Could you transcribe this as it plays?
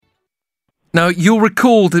Now, you'll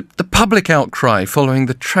recall the public outcry following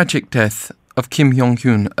the tragic death of Kim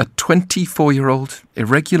Heungjun, a 24-year-old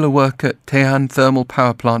irregular worker at Daehan Thermal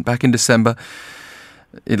Power Plant back in December.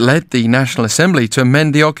 It led the National Assembly to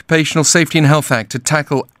amend the Occupational Safety and Health Act to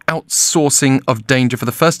tackle outsourcing of danger for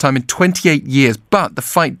the first time in 28 years. But the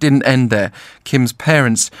fight didn't end there. Kim's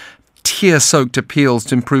parents' tear-soaked appeals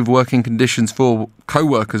to improve working conditions for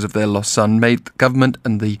co-workers of their lost son made the government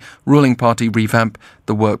and the ruling party revamp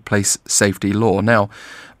the workplace safety law, now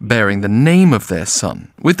bearing the name of their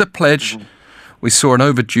son. With the pledge, we saw an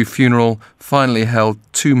overdue funeral finally held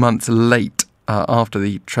 2 months late after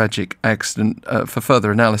the tragic accident. For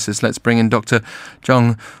further analysis, let's bring in Dr.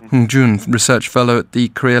 Jung Heungjun, Research Fellow at the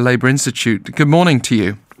Korea Labour Institute. Good morning to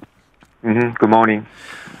you. Good morning.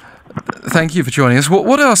 Thank you for joining us.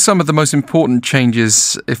 What are some of the most important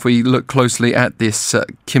changes if we look closely at this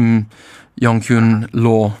Kim Yong-kyun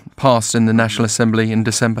law passed in the National Assembly in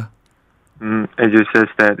December? As you said,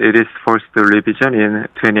 that it is first revision in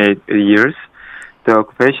 28 years. The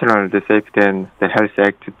Occupational Safety and the Health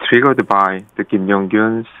Act triggered by the Kim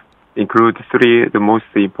Yong-kyun's include three the most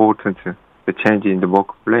important the change in the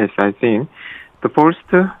workplace. I think the first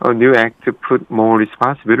a new act put more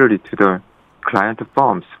responsibility to the client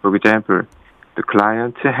firms. For example, the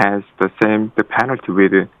client has the penalty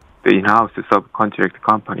with the in-house subcontract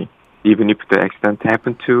company, even if the accident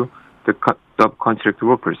happened to the subcontract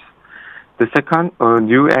workers. The second, a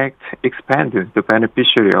new act expanded the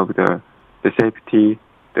beneficiary of the safety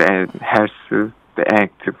and health the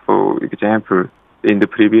act. For example, in the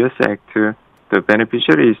previous act, the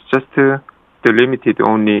beneficiary is just the limited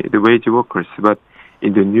only the wage workers, but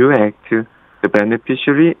in the new act, the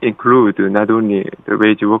beneficiary include not only the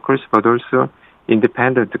wage workers but also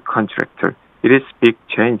independent contractor. It is big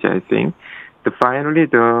change, I think. Finally,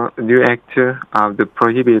 the new act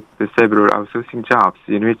prohibit the several outsourcing jobs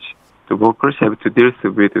in which the workers have to deal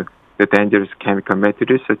with the dangerous chemical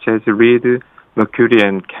materials such as lead, mercury,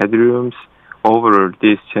 and cadmiums. Overall,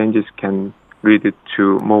 these changes can lead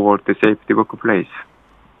to more the safety workplace.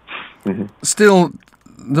 Still,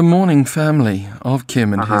 the mourning family of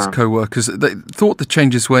Kim and his co-workers, they thought the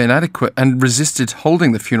changes were inadequate and resisted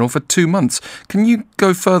holding the funeral for 2 months. Can you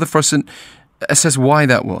go further for us and assess why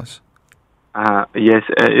that was? Yes,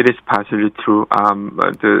 it is partially true.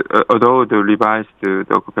 Although the revised the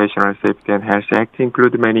Occupational Safety and Health Act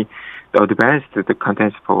include many advanced the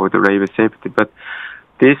contents for the labor safety, but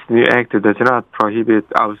this new act does not prohibit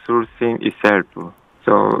outsourcing itself.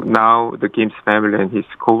 So now the Kim's family and his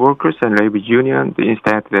co-workers and labor union,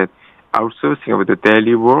 instead that outsourcing of the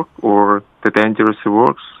daily work or the dangerous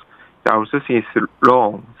works, the outsourcing is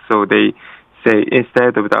wrong. So they say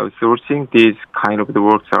instead of the outsourcing, these kind of the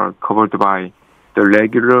works are covered by the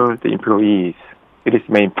regular the employees. It is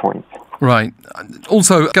main point. Right.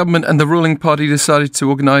 Also, government and the ruling party decided to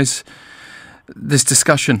organise this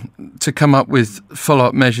discussion to come up with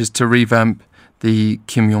follow-up measures to revamp the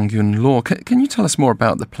Kim Yong-kyun law. Can you tell us more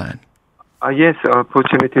about the plan? Yes,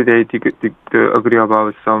 fortunately they agree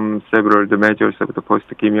about several the measures of the post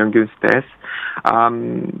Kim Yong-kyun's death.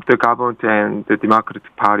 The government and the Democratic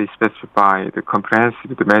Party specify the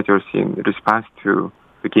comprehensive measures in response to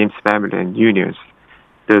the Kim's family and unions.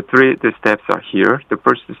 The steps are here. The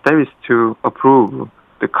first step is to approve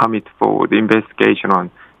the committee for the investigation on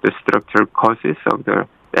the structural causes of the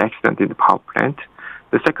accident in the power plant.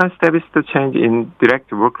 The second step is to change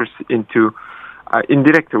indirect workers into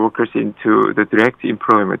the direct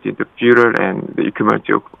employment in the fuel and the equipment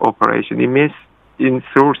operation. It means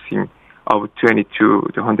insourcing of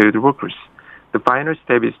 2,200 workers. The final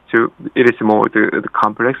step is it is more the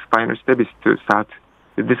complex. Final step is to start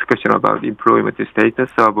the discussion about employment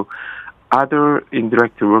status of other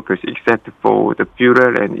indirect workers except for the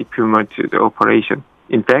fuel and equipment operation.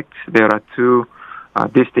 In fact, there are two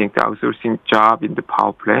distinct outsourcing jobs in the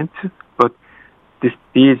power plant, but this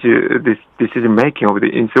decision making of the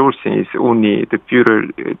insourcing is only the fuel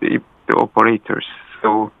the operators.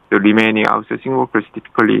 So the remaining outsourcing workers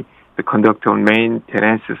typically conduct on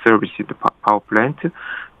maintenance service in the power plant.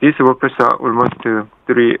 These workers are almost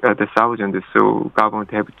 3,000. So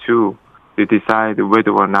government have to decide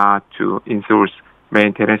whether or not to insource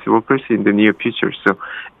maintenance workers in the near future. So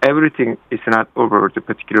everything is not over,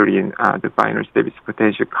 particularly in the final step is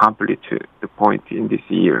potentially complete to the point in this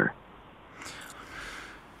year.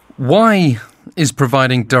 Why is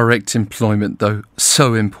providing direct employment, though,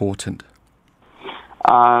 so important?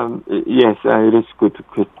 Yes, it is good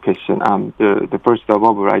question. The first of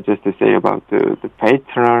all, I just say about the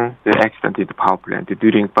fatal accident in the power plant.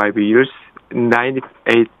 During 5 years,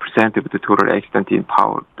 98% of the total accident in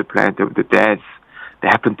power the plant of the deaths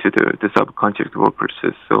happened to the subcontract workers.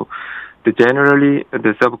 So Generally,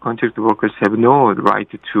 the subcontract workers have no right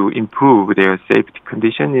to improve their safety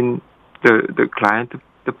condition in the client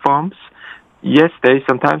the firms. Yes, they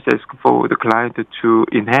sometimes ask for the client to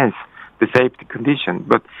enhance the safety condition,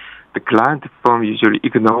 but the client firm usually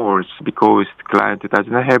ignores because the client does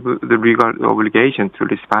not have the legal obligation to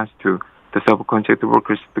respond to the subcontract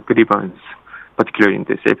workers' grievance, particularly in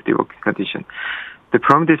the safety working condition.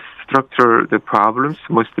 From this structure, the problems,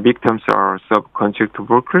 most victims are subcontract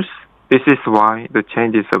workers. This is why the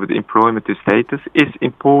changes of the employment status is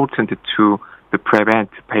important to prevent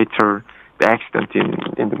fatal accident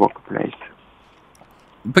in the workplace.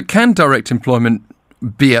 But can direct employment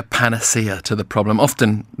be a panacea to the problem?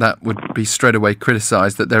 Often that would be straight away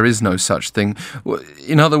criticised that there is no such thing.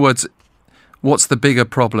 In other words, what's the bigger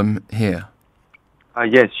problem here?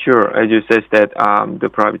 Yes, sure. As you said, that the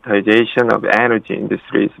privatization of the energy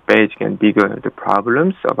industry is basic and bigger the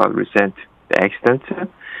problems about recent accidents.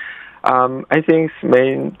 I think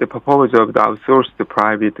the purpose of the outsourced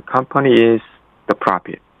private company is the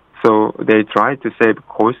profit. So they try to save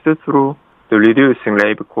costs through the reducing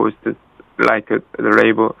labor costs, like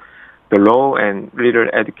the law and little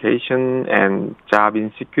education and job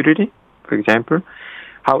insecurity, for example.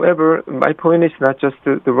 However, my point is not just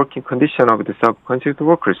the working condition of the subcontract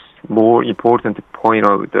workers. More important point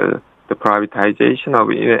of the privatization of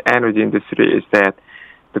the energy industry is that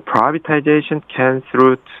the privatization can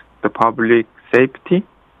threaten the public safety.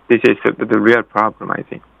 This is the real problem, I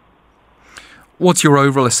think. What's your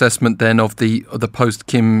overall assessment then of the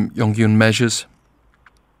post-Kim Yong-kyun measures?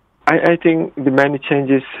 I think the many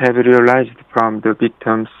changes have realized from the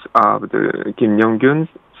victims of the Kim Yong-kyun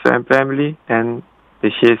family and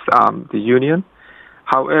the union.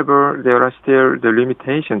 However, there are still the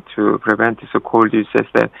limitation to prevent the so-called uses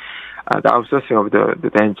that the outsourcing of the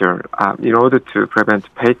danger. In order to prevent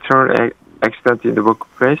fatal accident in the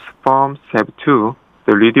workplace, firms have to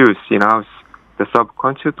reduce in-house the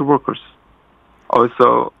subcontract workers.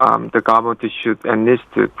 Also, the government should enlist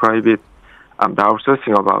the private the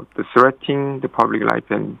outsourcing about the threatening the public life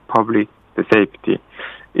and public the safety.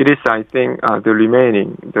 It is, I think, the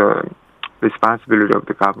remaining the responsibility of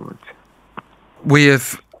the government. We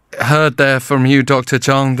have heard there from you, Dr.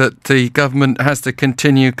 Jung, that the government has to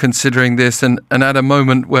continue considering this, and at a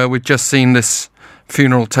moment where we've just seen this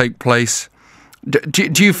funeral take place,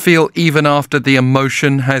 do you feel even after the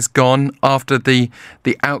emotion has gone, after the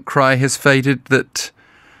outcry has faded, that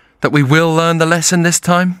we will learn the lesson this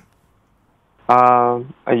time?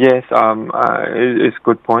 Yes, it's a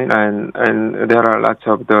good point, and there are lots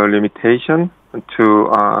of the limitation to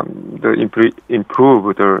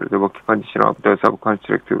improve the working condition of the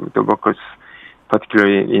subcontract the workers,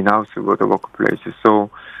 particularly in-house or the workplaces. So,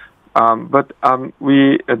 but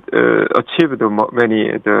we achieved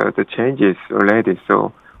many the changes already.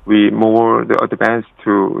 So we more advanced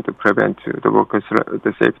to prevent the workers'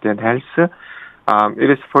 the safety and health. It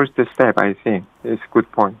is first step, I think. It's a good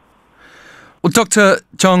point. Well, Dr.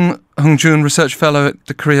 Jung Heungjun, Research Fellow at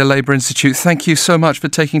the Korea Labour Institute, thank you so much for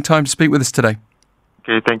taking time to speak with us today.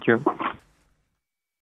 Okay, thank you.